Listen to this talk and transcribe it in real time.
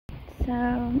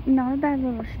So, not a bad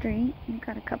little street. You've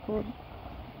got a couple of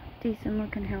decent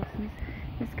looking houses.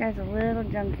 This guy's a little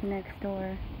junky next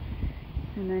door.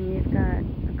 And then you've got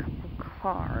a couple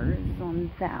cars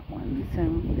on that one. So,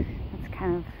 that's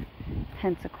kind of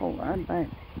Pensacola, but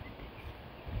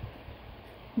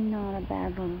not a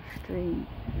bad little street.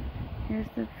 Here's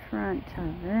the front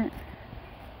of it.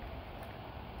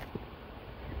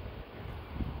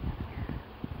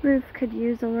 Roof could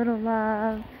use a little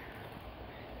love.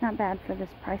 Not bad for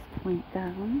this price point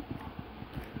though.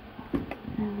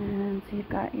 And so you've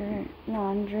got your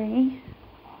laundry.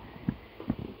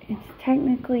 It's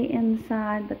technically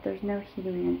inside, but there's no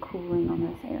heating and cooling on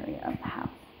this area of the house.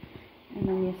 And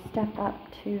then you step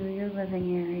up to your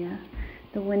living area.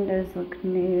 The windows look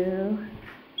new.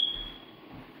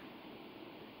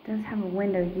 It does have a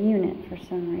window unit for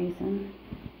some reason.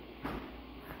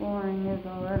 Flooring is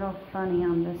a little funny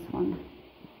on this one.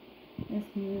 This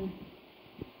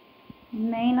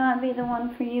may not be the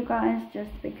one for you guys just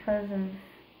because of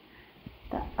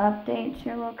the updates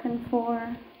you're looking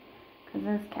for, because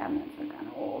those cabinets are kind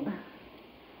of old.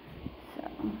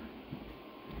 So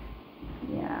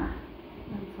yeah,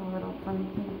 that's a little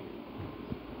funky.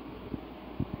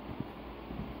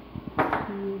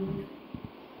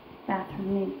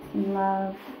 Bathroom needs some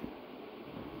love.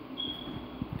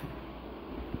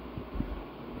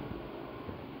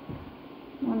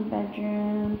 One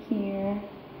bedroom here.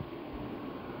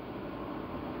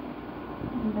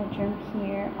 One bedroom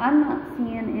here. I'm not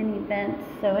seeing any vents,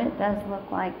 so it does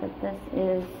look like that this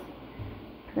is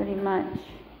pretty much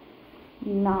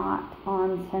not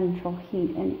on central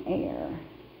heat and air.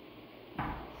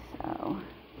 So,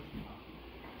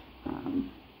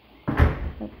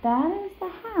 but that is the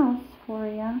house for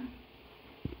you.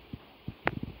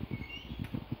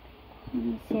 Let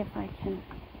me see if I can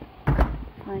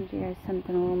find you guys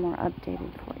something a little more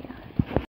updated for